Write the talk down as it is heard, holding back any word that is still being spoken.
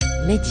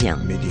Médien.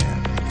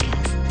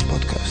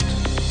 Podcast.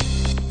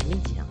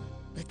 Médien.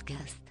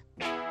 Podcast.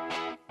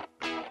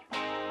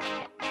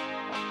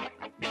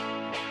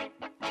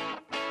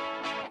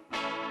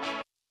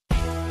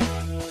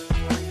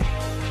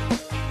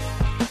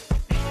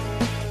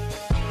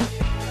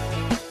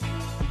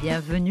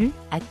 Bienvenue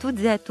à toutes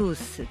et à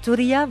tous.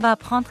 Touria va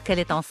apprendre qu'elle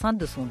est enceinte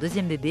de son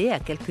deuxième bébé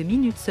à quelques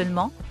minutes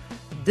seulement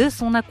de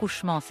son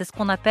accouchement. C'est ce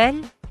qu'on appelle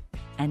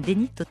un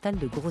déni total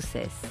de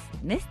grossesse.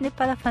 Mais ce n'est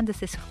pas la fin de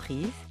ces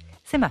surprises.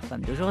 C'est ma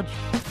femme d'aujourd'hui.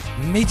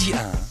 Médien.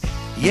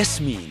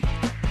 Yasmine.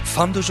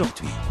 Femme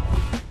d'aujourd'hui.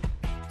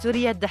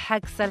 Touria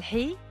dahhak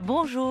Salhi,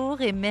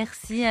 bonjour et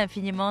merci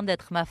infiniment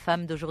d'être ma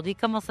femme d'aujourd'hui.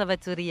 Comment ça va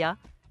Touria?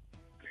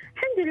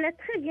 Alhamdulillah,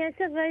 très bien,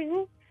 ça va et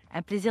vous?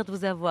 Un plaisir de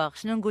vous avoir.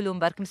 شنو نقولوا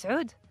مبارك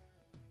مسعود؟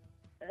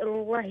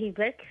 الله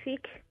يبارك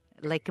فيك.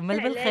 الله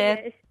يكمل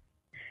بالخير.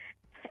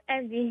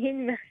 Amin,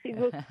 merci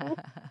beaucoup.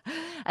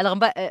 Alors,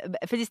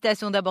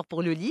 félicitations d'abord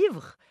pour le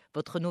livre,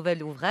 votre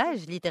nouvel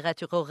ouvrage,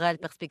 Littérature orale,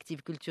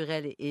 perspective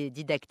culturelle et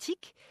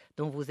didactique,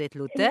 dont vous êtes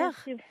l'auteur.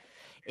 Merci.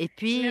 Et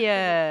puis,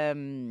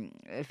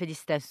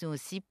 félicitations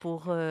aussi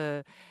pour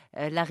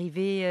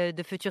l'arrivée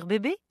de futurs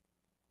bébés.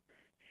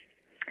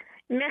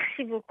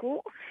 Merci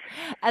beaucoup.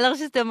 Alors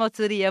justement,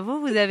 Touria,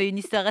 vous avez une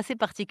histoire assez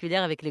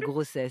particulière avec les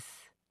grossesses.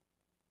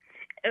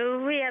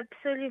 Oui,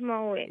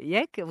 absolument, oui.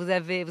 Yek, vous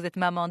êtes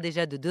maman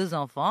déjà de 2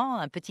 enfants,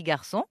 un petit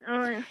garçon,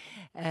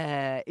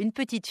 Ouais. une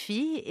petite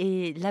fille,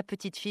 et la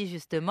petite fille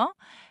justement,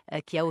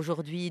 qui a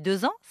aujourd'hui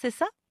 2 ans, c'est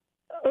ça?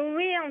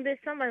 Oui, en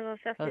décembre, elle va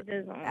faire ses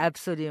 2 ans.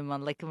 Absolument.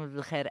 Allah yakoumel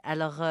bilkhair.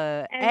 Alors,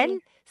 Amin. elle,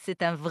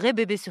 c'est un vrai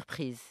bébé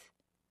surprise.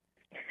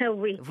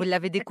 Oui. Vous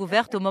l'avez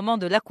découverte au moment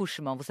de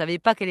l'accouchement. Vous ne saviez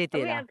pas qu'elle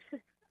était Oui, là.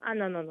 Ah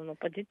non,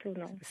 pas du tout,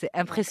 non. C'est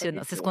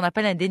impressionnant. du C'est ce tout. qu'on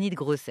appelle un déni de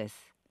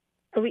grossesse.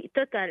 Oui,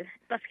 total.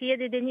 Parce qu'il y a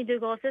des dénis de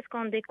grossesse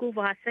qu'on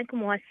découvre à 5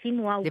 mois, 6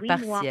 mois, Les 8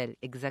 mois. partiels,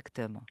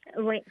 exactement.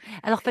 Oui.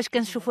 Alors, parce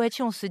qu'un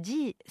chauffouachi, on se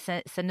dit,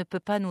 ça ne peut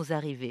pas nous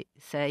arriver.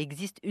 Ça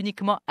existe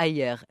uniquement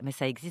ailleurs. Mais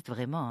ça existe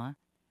vraiment, hein.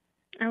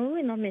 Ah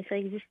oui, non, mais ça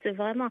existe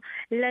vraiment.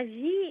 La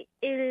vie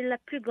est la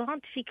plus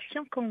grande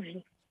fiction qu'on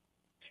vit.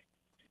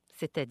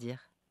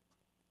 C'est-à-dire?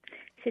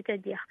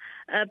 C'est-à-dire,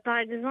 par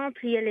exemple,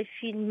 il y a les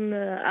films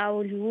à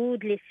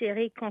Hollywood, les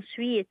séries qu'on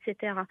suit,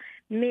 etc.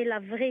 Mais la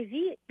vraie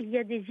vie, il y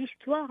a des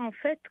histoires, en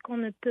fait, qu'on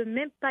ne peut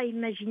même pas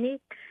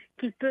imaginer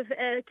qu'ils peuvent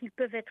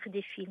être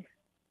des films.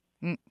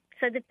 Mm.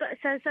 Ça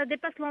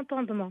dépasse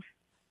l'entendement.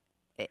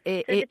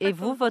 Et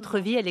vous, votre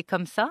vie, elle est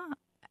comme ça?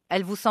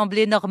 Elle vous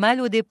semblait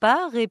normale au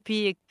départ? Et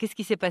puis, qu'est-ce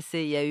qui s'est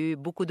passé? Il y a eu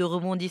beaucoup de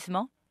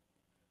rebondissements?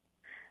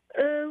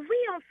 Oui,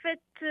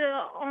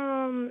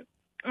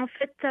 en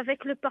fait,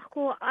 avec le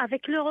parcours,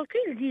 avec le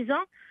recul,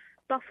 disons,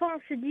 parfois on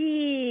se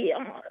dit,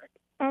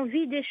 on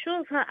vit des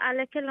choses à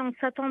laquelle on ne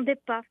s'attendait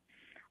pas.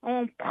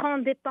 On prend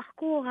des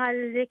parcours à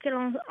lesquels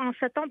on ne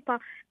s'attend pas.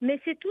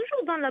 Mais c'est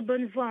toujours dans la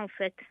bonne voie, en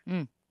fait.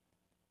 Mm.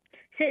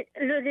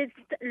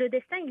 Le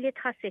destin, il est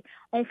tracé.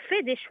 On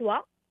fait des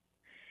choix,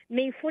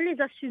 mais il faut les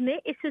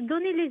assumer et se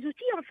donner les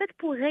outils, en fait,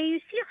 pour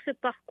réussir ce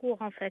parcours,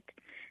 en fait.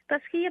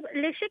 Parce que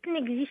l'échec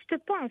n'existe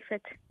pas, en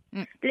fait.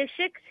 Mm.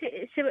 L'échec,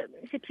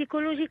 c'est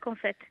psychologique, en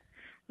fait.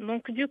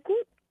 Donc, du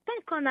coup,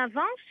 tant qu'on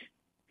avance,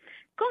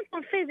 quand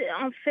on fait,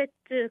 en fait,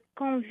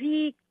 qu'on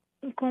vit,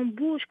 qu'on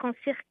bouge, qu'on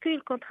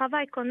circule, qu'on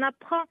travaille, qu'on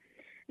apprend,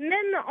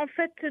 même, en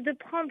fait, de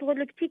prendre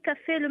le petit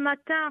café le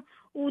matin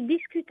ou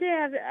discuter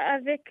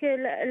avec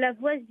la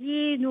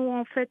voisine ou,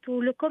 en fait,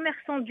 ou le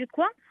commerçant du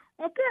coin,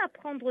 on peut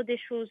apprendre des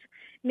choses.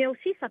 Mais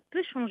aussi, ça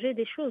peut changer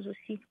des choses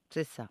aussi.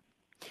 C'est ça.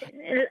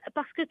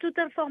 Parce que toute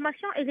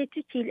information, elle est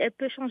utile. Elle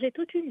peut changer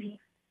toute une vie.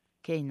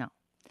 Keina.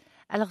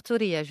 Alors,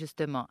 Touria,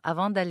 justement,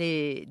 avant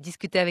d'aller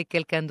discuter avec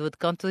quelqu'un d'autre,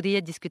 quand Touria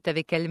discute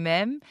avec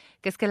elle-même,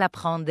 qu'est-ce qu'elle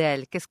apprend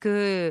d'elle? Qu'est-ce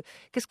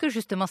que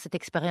justement cette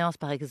expérience,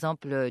 par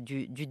exemple,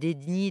 du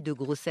déni de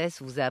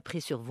grossesse vous a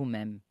appris sur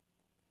vous-même?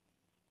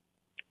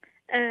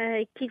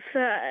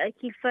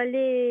 Qu'il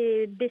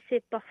fallait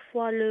baisser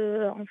parfois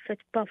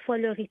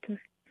le rythme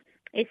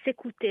et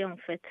s'écouter, en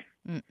fait.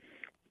 Mm.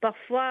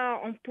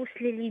 Parfois, on pousse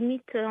les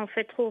limites, en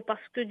fait, trop,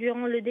 parce que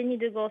durant le déni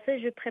de grossesse,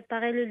 je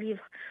préparais le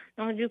livre.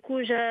 Donc, du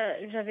coup,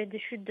 j'avais des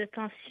chutes de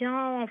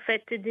tension, en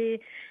fait,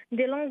 des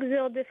longues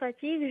heures de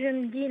fatigue. Je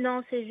me dis,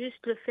 non, c'est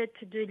juste le fait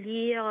de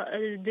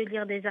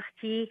lire des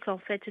articles, en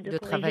fait, de corriger,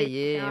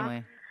 travailler, etc.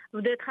 ouais.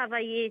 De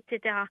travailler,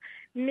 etc.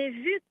 Mais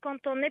vu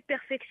quand on est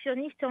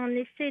perfectionniste, on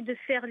essaie de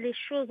faire les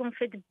choses, en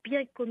fait,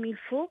 bien comme il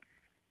faut,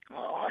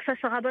 ça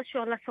se rabat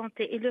sur la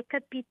santé. Et le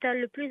capital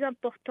le plus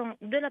important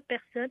de la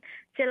personne,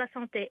 c'est la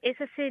santé. Et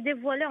ça s'est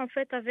dévoilé, en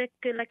fait, avec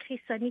la crise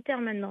sanitaire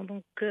maintenant.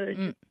 Donc,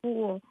 du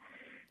coup...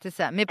 C'est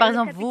ça. Mais par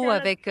exemple, capital... vous,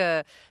 avec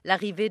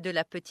l'arrivée de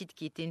la petite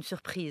qui était une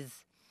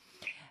surprise,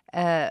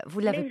 vous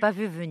ne l'avez pas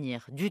vue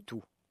venir du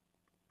tout?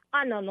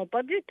 Ah non,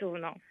 pas du tout,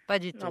 non. Pas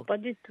du tout. Non, pas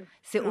du tout.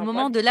 C'est au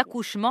moment de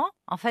l'accouchement,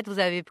 en fait, vous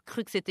avez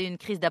cru que c'était une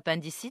crise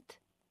d'appendicite?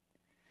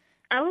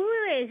 Ah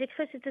oui, j'ai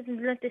cru que c'était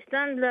de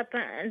l'intestin,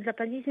 de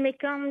l'appendicite. Mais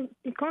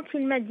quand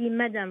il m'a dit,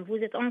 madame, vous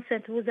êtes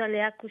enceinte, vous allez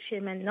accoucher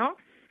maintenant,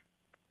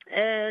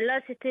 Là,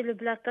 c'était le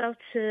blackout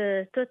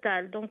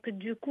total. Donc,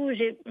 du coup,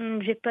 j'ai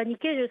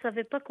paniqué, je ne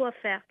savais pas quoi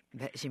faire.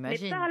 Ben, Mais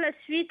j'imagine. par la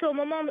suite, au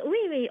moment,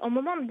 au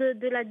moment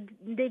de la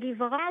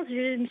délivrance,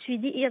 je me suis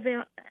dit, il y avait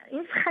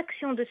une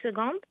fraction de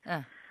seconde.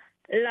 Ah.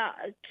 Là,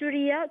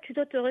 Touria, tu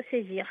dois te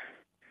ressaisir.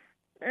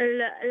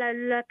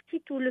 La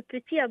petite ou le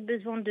petit a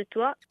besoin de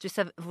toi.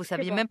 Vous C'est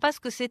saviez bon. même pas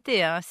ce que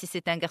c'était, hein, si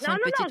c'était un garçon ou Non,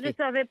 une non, petite non, je fille.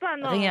 ne savais pas,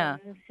 non. Rien.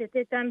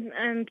 C'était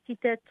un petit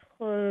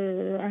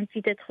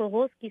être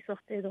rose qui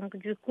sortait. Donc,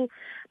 du coup,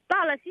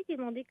 par la suite, ils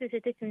m'ont dit que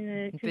c'était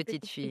Une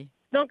petite fille.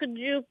 Donc,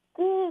 du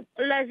coup,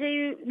 là,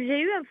 j'ai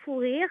eu un fou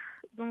rire.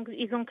 Donc,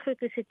 ils ont cru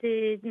que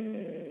c'était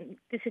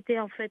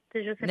en fait,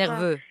 je sais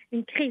Nerveux. pas,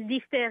 une crise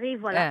d'hystérie,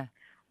 voilà. Ah.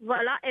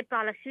 Voilà, et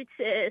par la suite,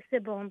 c'est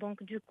bon.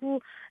 Donc, du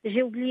coup,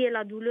 j'ai oublié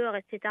la douleur,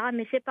 etc.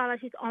 Mais c'est par la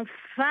suite, en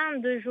fin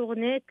de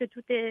journée, que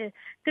tout est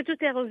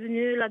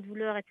revenu, la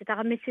douleur, etc.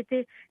 Mais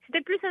c'était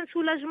plus un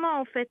soulagement,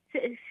 en fait.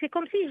 C'est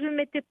comme si je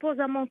mettais pause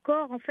à mon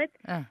corps, en fait,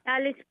 Ah. à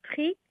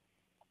l'esprit,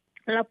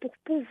 là, pour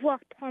pouvoir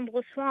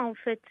prendre soin, en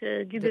fait,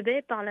 du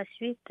bébé, par la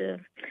suite,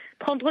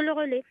 prendre le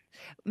relais.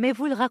 Mais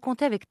vous le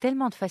racontez avec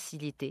tellement de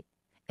facilité.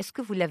 Est-ce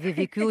que vous l'avez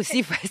vécu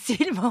aussi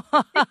facilement?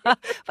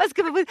 Parce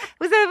que vous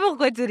savez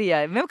pourquoi,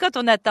 Touria? Même quand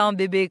on attend un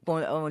bébé,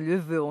 on le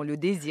veut, on le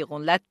désire, on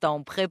l'attend,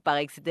 on prépare,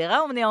 etc.,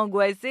 on est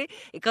angoissé.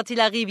 Et quand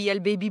il arrive, il y a le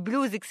baby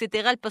blues,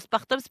 etc., le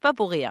postpartum, c'est pas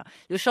pour rien.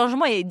 Le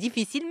changement est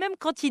difficile, même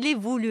quand il est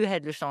voulu,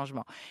 le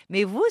changement.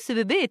 Mais vous, ce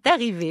bébé est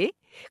arrivé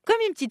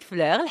comme une petite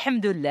fleur,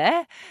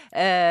 alhamdoulilah.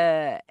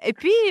 Et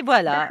puis,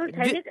 voilà.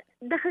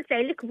 دخلت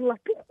عليك بالله.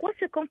 Pourquoi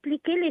se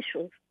compliquer les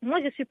choses?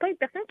 Moi, je suis pas une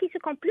personne qui se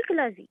complique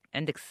la vie.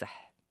 عندك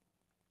الصح.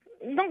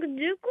 Donc,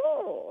 du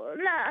coup,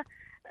 là,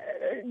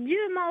 Dieu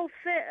m'a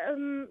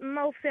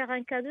offert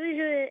un cadeau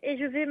et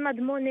je vais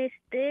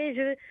m'admonester,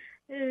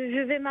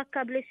 je vais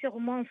m'accabler sur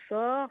mon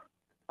sort.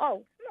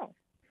 Oh, non.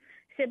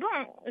 C'est bon,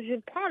 je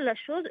prends la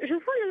chose, je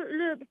vois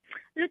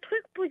le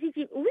truc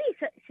positif. Oui,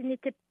 ce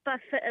n'était pas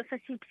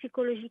facile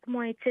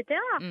psychologiquement, etc.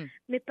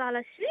 Mais par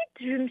la suite,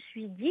 je me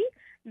suis dit,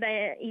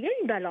 ben, il y a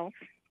une balance.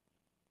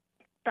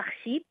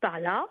 Par-ci,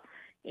 par-là.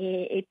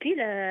 Et puis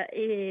la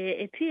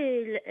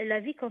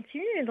vie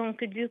continue.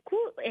 Donc, du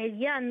coup, il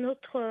y a un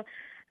autre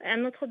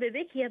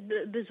bébé qui a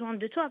besoin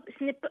de toi.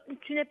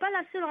 Tu n'es pas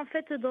la seule, en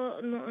fait,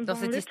 dans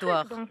cette le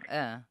histoire. Truc, donc.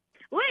 Ah.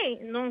 Oui,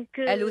 donc...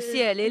 Elle aussi,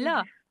 elle est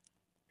là.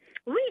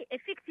 Oui,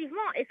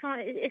 effectivement, et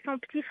son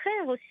petit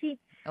frère aussi.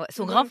 Ouais,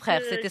 son grand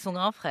frère, c'était son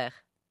grand frère.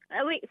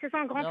 Ah oui, c'est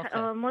son grand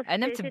frère. Moi,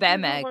 Un c'est petit toujours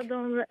mec.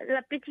 dans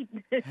la petite.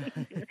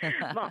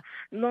 Bon,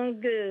 donc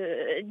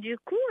du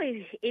coup,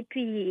 et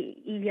puis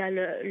il y a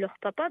leur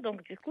papa,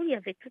 donc du coup, il y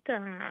avait tout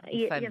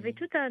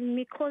un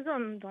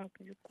microsome, donc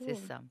du coup. C'est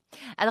ça.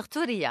 Alors,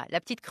 Touria,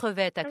 la petite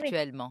crevette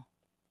actuellement.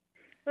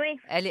 Oui.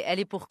 Elle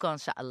est pour quand,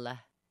 Inch'Allah?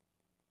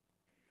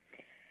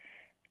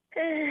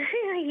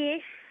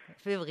 Février.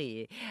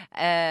 Février.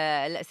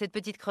 Cette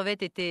petite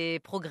crevette était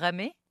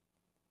programmée?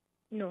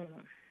 Non.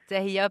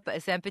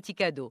 C'est un petit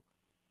cadeau.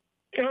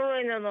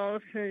 Oui, non,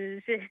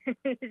 c'était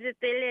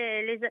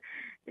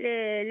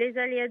les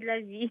aléas de la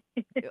vie.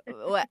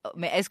 Ouais,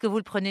 mais est-ce que vous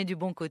le prenez du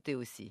bon côté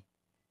aussi?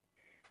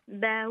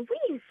 Ben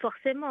oui,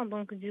 forcément.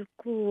 Donc du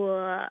coup,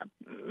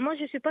 moi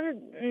je suis pas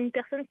une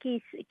personne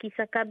qui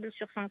s'accable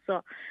sur son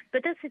sort.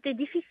 Peut-être c'était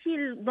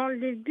difficile dans le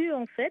début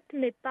en fait,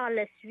 mais par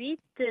la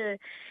suite,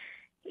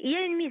 il y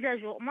a une mise à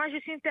jour. Moi je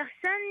suis une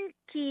personne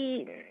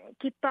qui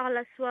parle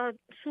à soi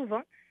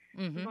souvent.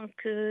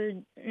 Donc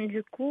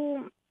du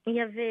coup, il y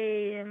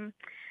avait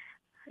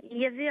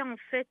en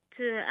fait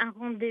un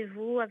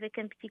rendez-vous avec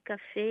un petit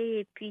café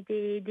et puis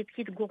des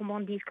petites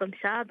gourmandises comme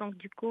ça. Donc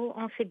du coup,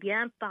 on s'est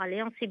bien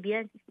parlé, on s'est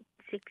bien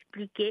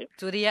s'expliquer.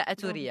 Touria à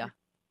Touria.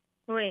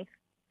 Oui.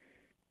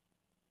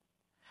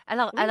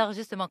 Alors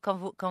justement,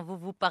 quand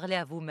vous parlez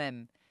à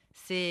vous-même,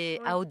 c'est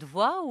à haute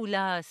voix ou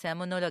là, c'est un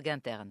monologue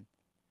interne?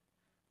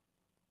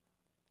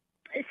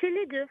 C'est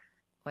les deux.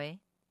 Oui.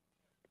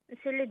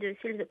 C'est les deux.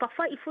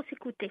 Parfois, il faut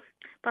s'écouter.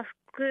 Parce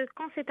que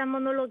quand c'est un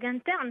monologue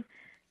interne,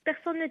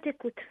 personne ne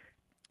t'écoute.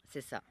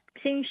 C'est ça.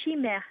 C'est une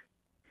chimère.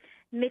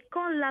 Mais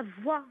quand la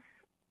voix,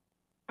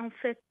 en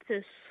fait,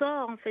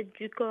 sort en fait,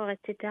 du corps,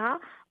 etc.,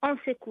 on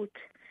s'écoute.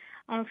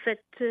 En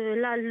fait,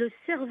 là, le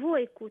cerveau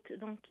écoute.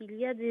 Donc, il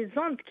y a des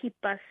ondes qui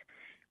passent.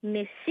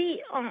 Mais si,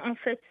 en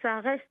fait, ça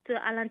reste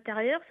à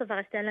l'intérieur, ça va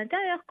rester à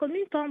l'intérieur, comme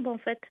une tombe, en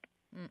fait.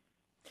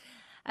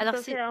 Alors,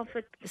 si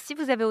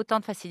vous avez autant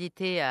de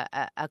facilité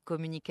à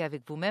communiquer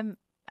avec vous-même,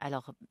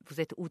 alors vous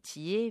êtes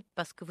outillé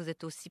parce que vous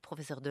êtes aussi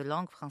professeur de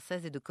langue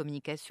française et de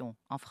communication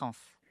en France.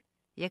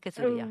 Il y a qu'à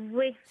Touria.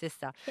 Oui. C'est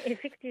ça.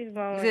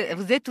 Effectivement.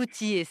 Vous êtes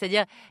outillé.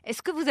 C'est-à-dire,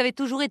 est-ce que vous avez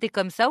toujours été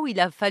comme ça ou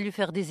il a fallu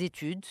faire des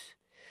études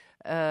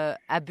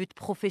à but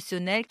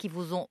professionnel qui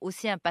vous ont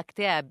aussi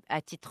impacté à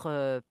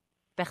titre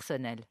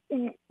personnel?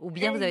 Ou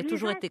bien vous avez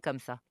toujours été comme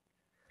ça?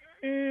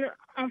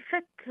 En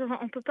fait,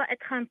 on ne peut pas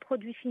être un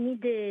produit fini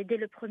dès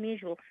le premier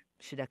jour.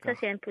 Je suis d'accord. Ça,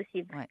 c'est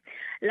impossible. Ouais.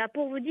 Là,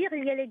 pour vous dire,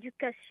 il y a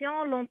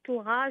l'éducation,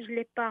 l'entourage,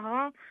 les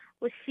parents,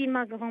 aussi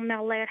ma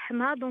grand-mère, Allah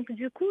yarhamha. Donc,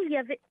 du coup, il y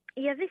avait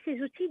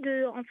ces outils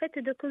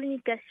de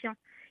communication.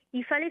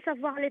 il fallait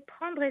savoir les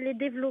prendre et les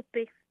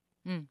développer.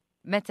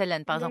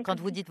 Hélène, par exemple, Donc, quand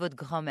vous dites votre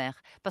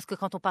grand-mère, parce que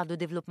quand on parle de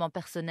développement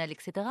personnel,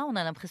 etc., on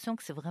a l'impression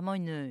que c'est vraiment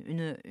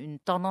une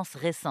tendance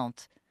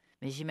récente.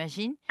 Mais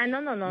j'imagine, ah non,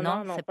 non, non, non,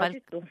 non, non, c'est pas pas le...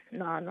 du tout.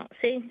 Non, non,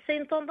 c'est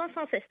une tendance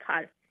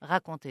ancestrale.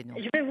 Racontez-nous.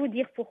 Je vais vous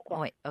dire pourquoi.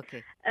 Oui,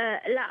 ok.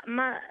 Là,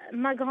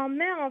 ma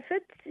grand-mère, en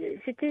fait,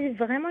 c'était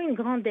vraiment une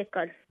grande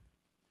école.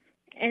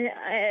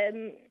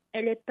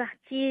 Elle est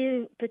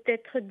partie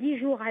peut-être 10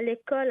 jours à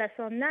l'école à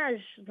son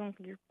âge,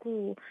 donc du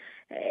coup,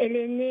 elle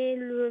est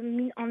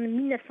née en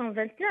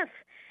 1929.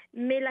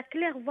 Mais la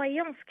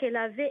clairvoyance qu'elle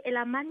avait et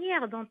la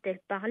manière dont elle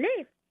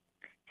parlait,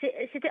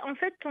 c'était en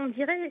fait, on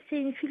dirait,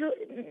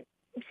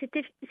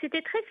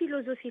 c'était très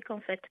philosophique en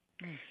fait.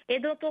 Et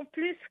d'autant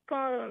plus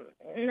quand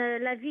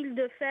la ville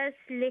de Fès,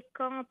 les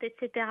contes,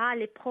 etc.,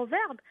 les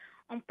proverbes,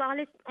 on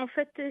parlait, en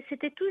fait,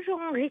 c'était toujours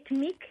en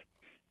rythmique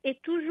et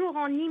toujours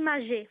en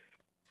imagé.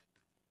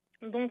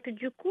 Donc,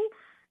 du coup,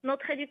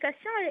 notre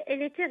éducation,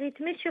 elle était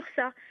rythmée sur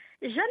ça.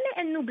 Jamais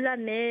elle nous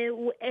blâmait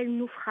ou elle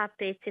nous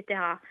frappait, etc.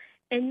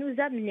 Elle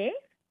nous amenait,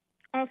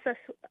 on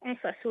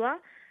s'assoit.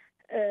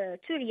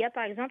 Touria,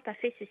 par exemple, a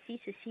fait ceci,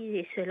 ceci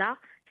et cela.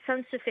 Ça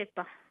ne se fait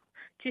pas.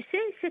 Tu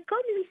sais, c'est comme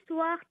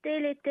l'histoire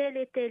telle et telle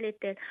et telle et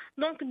telle.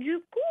 Donc, du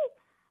coup,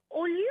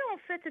 au lieu, en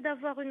fait,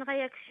 d'avoir une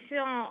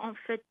réaction, en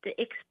fait,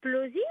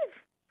 explosive,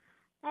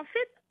 en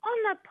fait,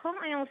 on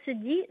apprend et on se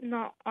dit,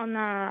 non,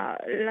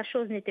 la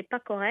chose n'était pas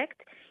correcte,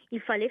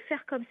 il fallait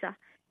faire comme ça.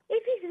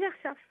 Et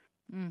vice-versa.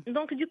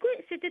 Donc, du coup,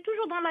 c'était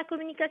toujours dans la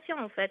communication,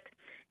 en fait.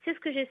 C'est ce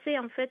que j'essaie,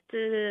 en fait,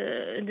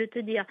 de te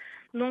dire.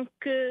 Donc,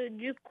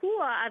 du coup,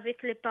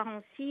 avec les parents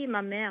aussi,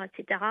 ma mère,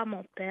 etc.,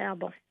 mon père,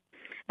 bon.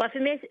 Bref,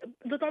 mais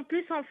d'autant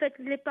plus, en fait,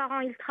 les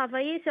parents, ils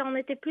travaillaient, on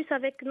était plus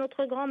avec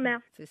notre grand-mère.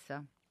 C'est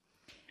ça.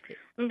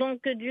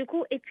 Donc, du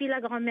coup, et puis la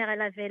grand-mère,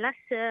 elle avait la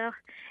sœur,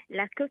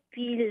 la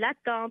copine, la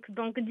tante.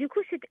 Donc, du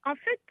coup, en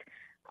fait,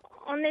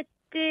 on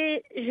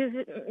était,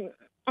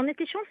 on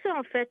était chanceux,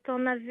 en fait.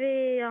 On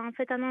avait, en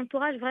fait, un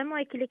entourage vraiment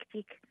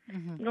éclectique.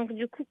 Donc,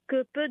 du coup,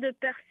 que peu de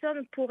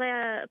personnes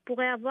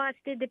pourraient avoir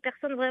été des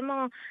personnes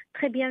vraiment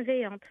très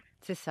bienveillantes.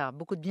 C'est ça,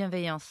 beaucoup de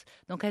bienveillance.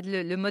 Donc,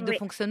 le mode de Oui.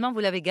 fonctionnement,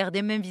 vous l'avez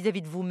gardé même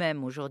vis-à-vis de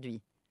vous-même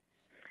aujourd'hui.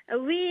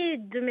 Oui,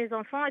 de mes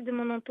enfants et de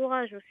mon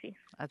entourage aussi.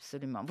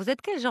 Absolument. Vous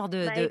êtes quel genre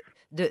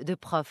de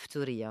prof,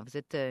 Touria? Vous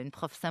êtes une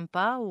prof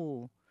sympa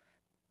ou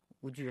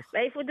dure?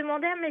 Il faut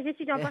demander à mes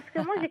étudiants parce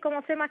que moi, j'ai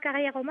commencé ma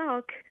carrière au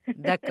Maroc.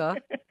 D'accord.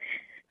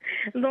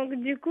 Donc,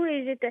 du coup,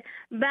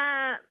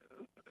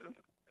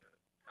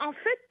 en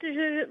fait,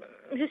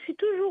 je suis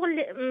toujours,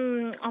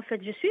 en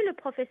fait, je suis le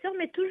professeur,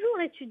 mais toujours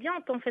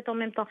étudiante, en fait, en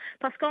même temps.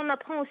 Parce qu'on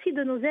apprend aussi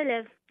de nos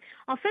élèves.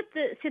 En fait,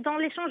 c'est dans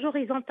l'échange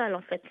horizontal,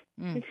 en fait.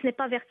 Ce n'est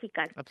pas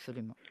vertical.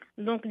 Absolument.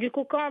 Donc, du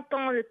coup, quand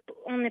on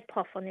est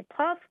prof, on est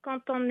prof.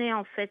 Quand on est,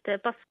 en fait,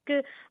 parce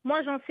que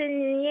moi,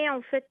 j'enseignais,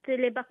 en fait,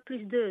 les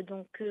bac+2.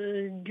 Donc,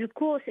 du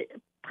coup, c'est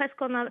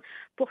presque,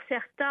 pour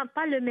certains,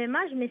 pas le même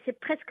âge, mais c'est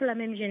presque la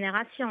même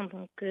génération.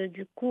 Donc,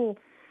 du coup,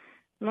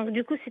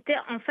 c'était,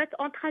 en fait,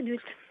 entre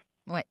adultes.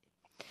 Ouais.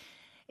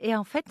 Et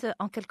en fait,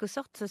 en quelque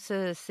sorte,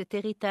 cet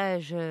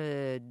héritage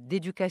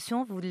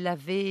d'éducation, vous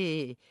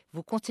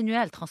continuez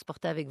à le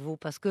transporter avec vous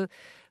parce que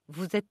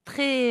vous êtes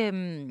très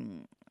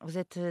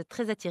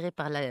attiré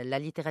par la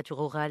littérature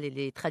orale et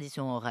les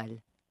traditions orales.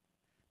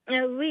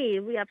 Oui,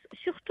 oui,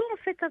 surtout en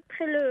fait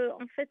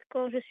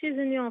quand je suis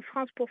venue en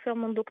France pour faire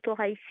mon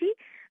doctorat ici.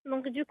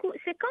 Donc du coup,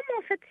 c'est comme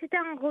en fait c'était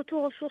un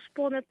retour aux sources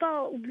pour ne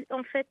pas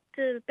en fait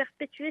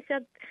perpétuer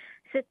cette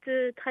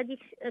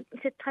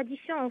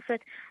tradition en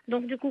fait.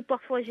 Donc du coup,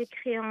 parfois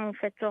j'écris en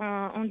fait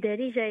en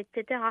dérija,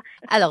 etc.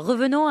 Alors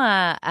revenons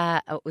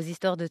aux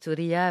histoires de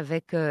Touria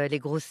avec les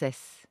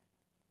grossesses.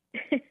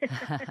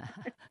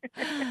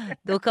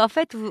 Donc en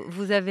fait,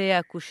 vous avez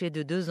accouché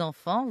de 2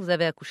 enfants, vous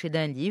avez accouché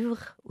d'un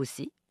livre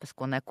aussi, parce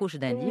qu'on accouche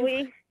d'un livre.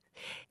 Oui.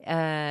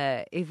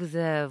 Et vous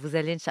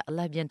allez,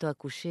 Inch'Allah, bientôt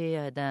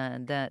accoucher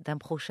d'un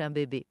prochain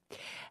bébé.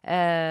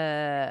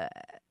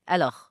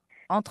 Alors,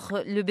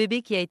 entre le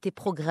bébé qui a été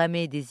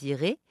programmé et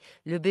désiré,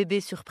 le bébé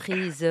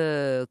surprise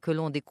que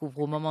l'on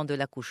découvre au moment de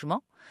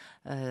l'accouchement,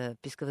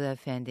 puisque vous avez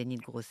fait un déni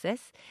de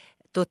grossesse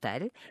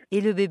total, et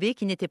le bébé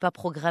qui n'était pas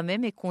programmé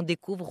mais qu'on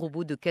découvre au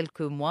bout de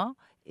quelques mois,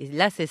 et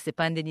là, c'est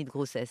pas un déni de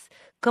grossesse.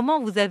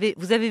 Comment vous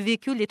avez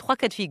vécu les 3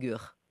 cas de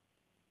figure?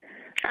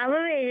 Ah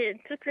oui,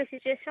 toutes les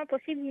situations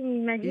possibles et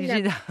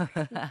inimaginables.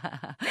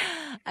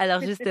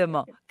 Alors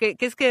justement,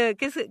 qu'est-ce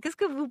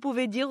que vous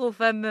pouvez dire aux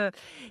femmes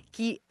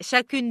qui,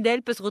 chacune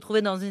d'elles, peut se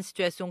retrouver dans une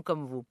situation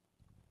comme vous?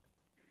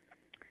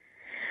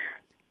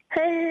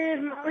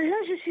 Là,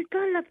 je suis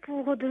pas là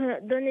pour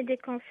donner des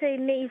conseils,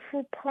 mais il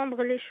faut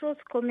prendre les choses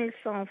comme elles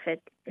sont en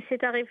fait.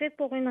 C'est arrivé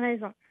pour une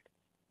raison.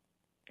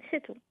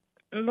 C'est tout.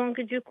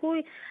 Donc du coup,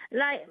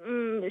 là,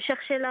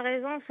 chercher la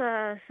raison,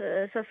 ça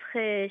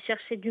serait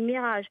chercher du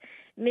mirage.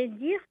 Mais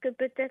dire que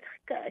peut-être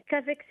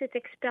qu'avec cette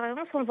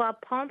expérience, on va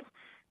apprendre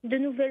de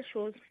nouvelles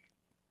choses.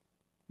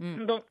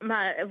 Donc,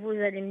 vous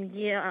allez me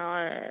dire,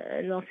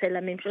 non, c'est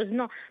la même chose.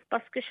 Non,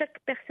 parce que chaque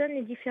personne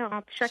est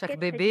différente. Chaque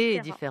bébé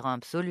est différent,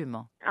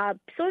 absolument.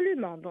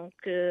 Absolument. Donc,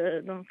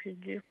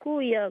 du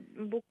coup, il y a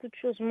beaucoup de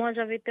choses. Moi,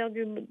 j'avais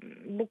perdu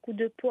beaucoup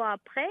de poids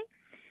après.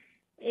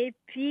 Et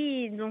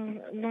puis,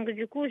 donc,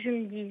 du coup, je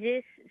me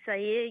disais, ça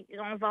y est,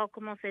 on va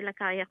recommencer la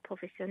carrière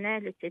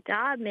professionnelle, etc.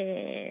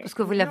 Mais Parce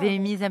que vous l'avez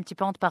mise un petit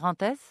peu entre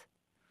parenthèses?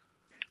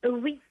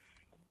 Oui.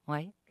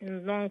 Oui.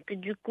 Donc,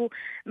 du coup,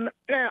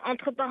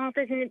 entre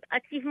parenthèses,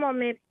 activement,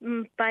 mais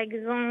par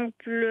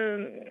exemple,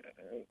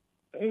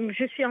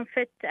 je suis en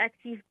fait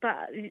active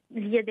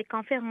via des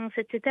conférences,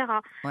 etc.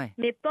 Ouais.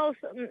 Mais pas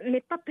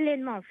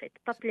pleinement, en fait,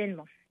 pas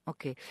pleinement.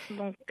 Ok.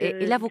 Donc,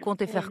 et là, vous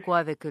comptez faire quoi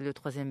avec le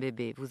troisième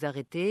bébé? Vous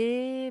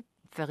arrêtez,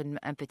 faire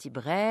un petit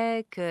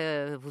break,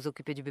 vous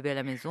occuper du bébé à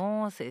la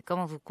maison?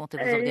 Comment vous comptez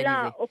vous organiser?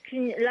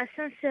 Là,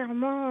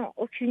 sincèrement,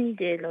 aucune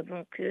idée. Là.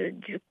 Donc,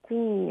 du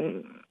coup,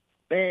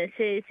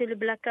 c'est le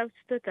blackout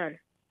total.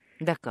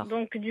 D'accord.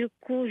 Donc, du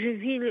coup, je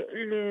vis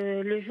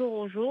le jour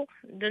au jour,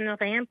 de ne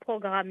rien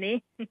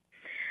programmer.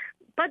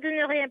 Pas de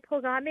ne rien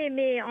programmer,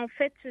 mais en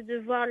fait, de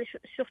voir,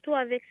 surtout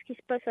avec ce qui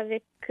se passe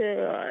avec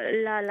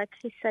la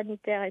crise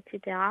sanitaire,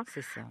 etc.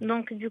 C'est ça.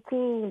 Donc, du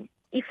coup,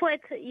 il faut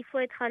être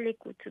à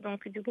l'écoute.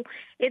 Donc, du coup,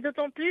 et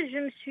d'autant plus, je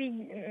me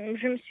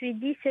suis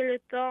dit, c'est le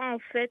temps, en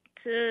fait,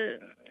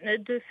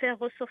 de faire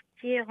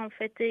ressortir, en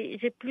fait. Et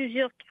j'ai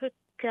plusieurs trucs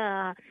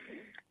pas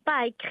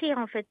à écrire,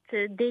 en fait,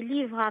 des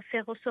livres à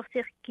faire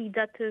ressortir qui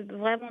datent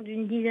vraiment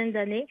d'une dizaine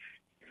d'années.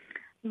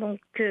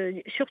 Donc,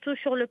 surtout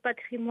sur le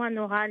patrimoine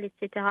oral,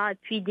 etc. Et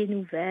puis des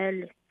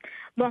nouvelles.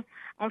 Bon,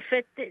 en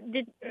fait,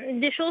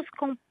 des choses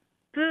qu'on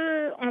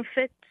peut, en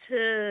fait,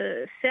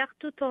 faire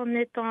tout en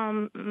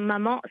étant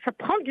maman. Ça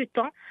prend du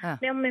temps,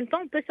 mais en même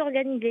temps, on peut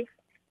s'organiser.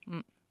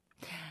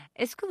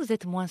 Est-ce que vous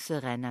êtes moins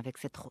sereine avec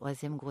cette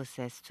troisième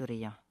grossesse,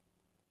 Touria?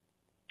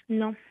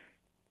 Non.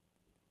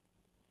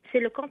 C'est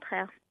le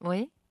contraire.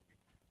 Oui?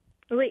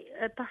 Oui,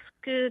 parce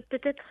que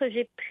peut-être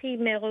j'ai pris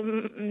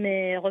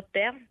mes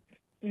repères,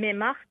 mes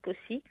marques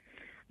aussi.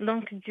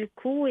 Donc, du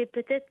coup, et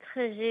peut-être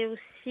j'ai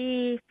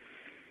aussi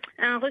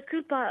un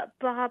recul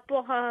par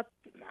rapport à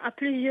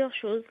plusieurs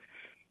choses.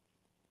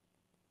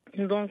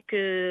 Donc,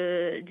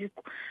 du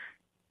coup,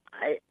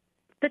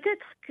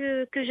 peut-être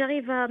que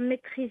j'arrive à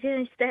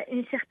maîtriser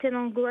une certaine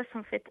angoisse,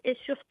 en fait. Et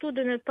surtout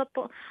de ne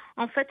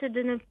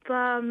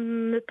pas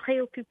me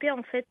préoccuper,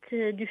 en fait,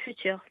 du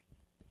futur.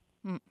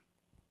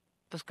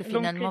 Parce que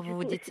finalement, vous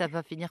vous dites que ça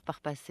va finir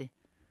par passer.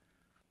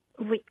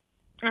 Oui.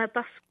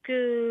 Parce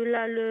que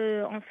là,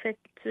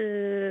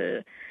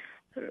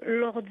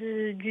 lors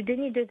du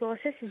déni de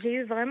grossesse, j'ai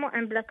eu vraiment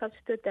un blackout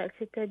total.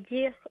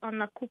 C'est-à-dire,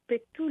 on a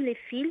coupé tous les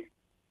fils.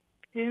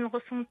 Je ne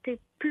ressentais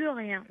plus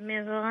rien,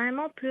 mais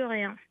vraiment plus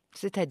rien.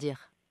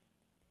 C'est-à-dire,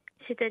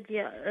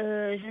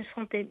 je ne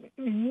sentais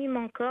ni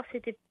mon corps,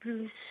 c'était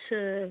plus...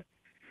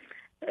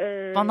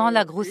 pendant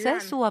la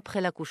grossesse ou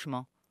après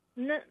l'accouchement?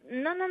 Non,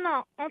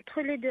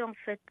 entre les deux, en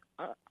fait.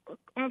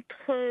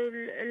 Entre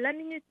la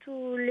minute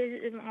où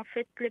les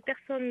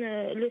personnes,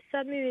 le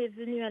SAMU est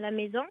venu à la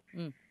maison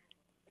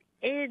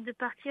et de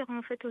partir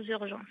en fait aux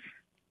urgences.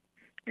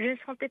 Je ne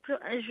sentais plus,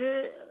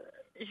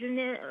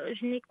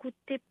 je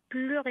n'écoutais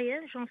plus rien,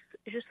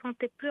 je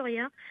sentais plus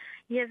rien.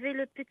 Il y avait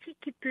le petit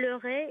qui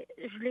pleurait,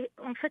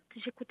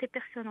 j'écoutais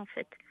personne en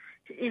fait.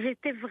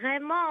 J'étais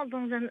vraiment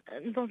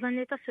dans un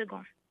état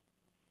second.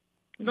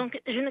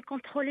 Donc je ne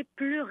contrôlais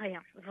plus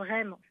rien,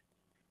 vraiment.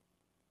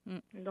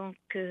 Donc,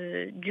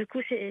 du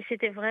coup,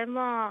 c'était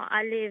vraiment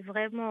aller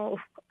vraiment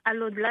à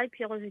l'au-delà et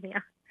puis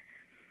revenir.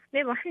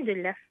 Mais bon,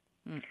 alhamdoulilah.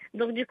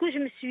 Donc, du coup, je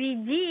me suis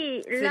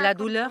dit... C'est la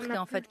douleur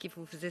qui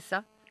vous faisait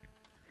ça?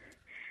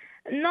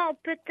 Non,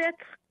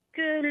 peut-être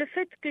que le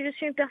fait que je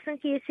suis une personne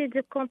qui essaie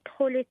de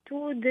contrôler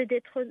tout,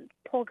 d'être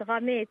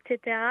programmée, etc.,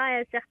 et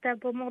à un certain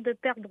moment de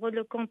perdre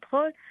le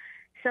contrôle,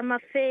 ça m'a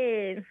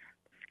fait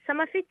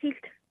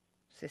tilt.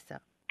 C'est ça.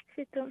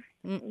 C'est tout.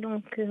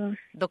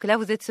 Donc là,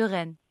 vous êtes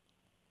sereine?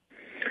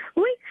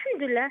 Oui,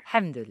 alhamdoulilah.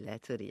 Alhamdoulilah,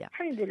 Touria.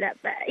 Alhamdoulilah.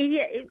 Il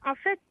y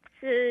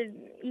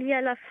a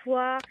à la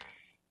fois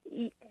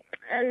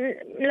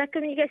la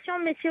communication,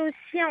 mais c'est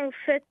aussi en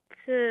fait,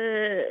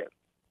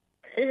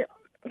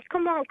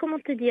 comment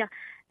te dire,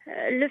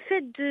 le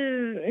fait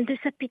de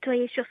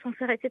s'apitoyer sur son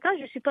frère, etc.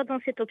 Je ne suis pas dans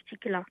cette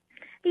optique-là.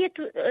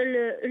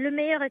 Le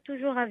meilleur est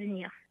toujours à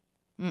venir.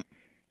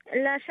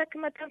 Là, chaque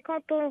matin,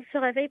 quand on se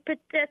réveille,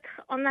 peut-être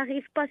on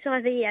n'arrive pas à se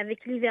réveiller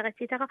avec l'hiver,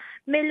 etc.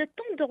 Mais le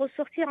temps de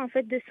ressortir en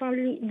fait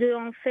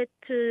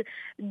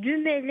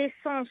d'humer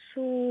l'essence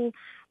ou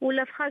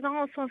la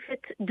fragrance en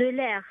fait de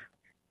l'air,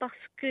 parce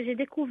que j'ai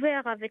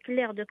découvert avec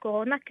l'air de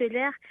Corona que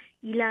l'air,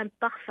 il a un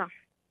parfum.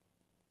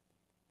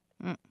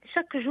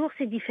 Chaque jour,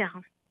 c'est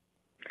différent.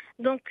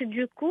 Donc,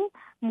 du coup,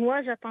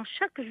 moi, j'attends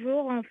chaque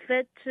jour en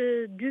fait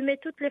d'humer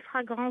toutes les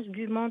fragrances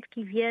du monde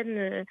qui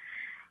viennent.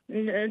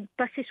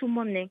 Passer sous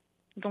mon nez.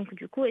 Donc,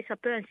 du coup, et ça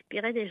peut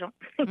inspirer des gens.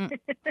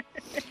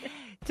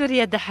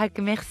 Touria Dahhak,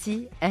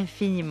 merci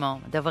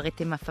infiniment d'avoir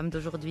été ma femme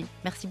d'aujourd'hui.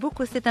 Merci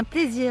beaucoup, c'est un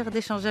plaisir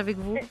d'échanger avec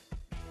vous.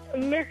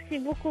 Merci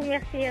beaucoup,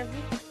 merci à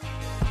vous.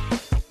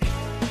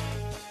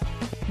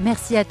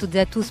 Merci à toutes et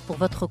à tous pour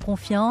votre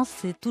confiance.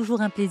 C'est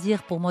toujours un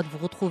plaisir pour moi de vous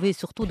retrouver,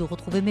 surtout de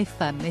retrouver mes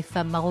femmes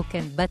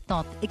marocaines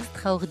battantes,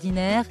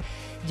 extraordinaires,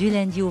 du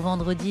lundi au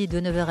vendredi de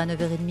 9h à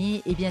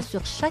 9h30. Et bien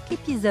sûr, chaque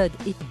épisode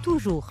est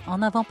toujours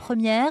en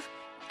avant-première,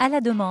 à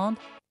la demande,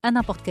 à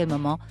n'importe quel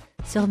moment,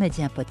 sur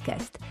Média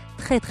Podcast.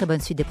 Très très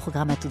bonne suite des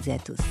programmes à toutes et à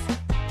tous.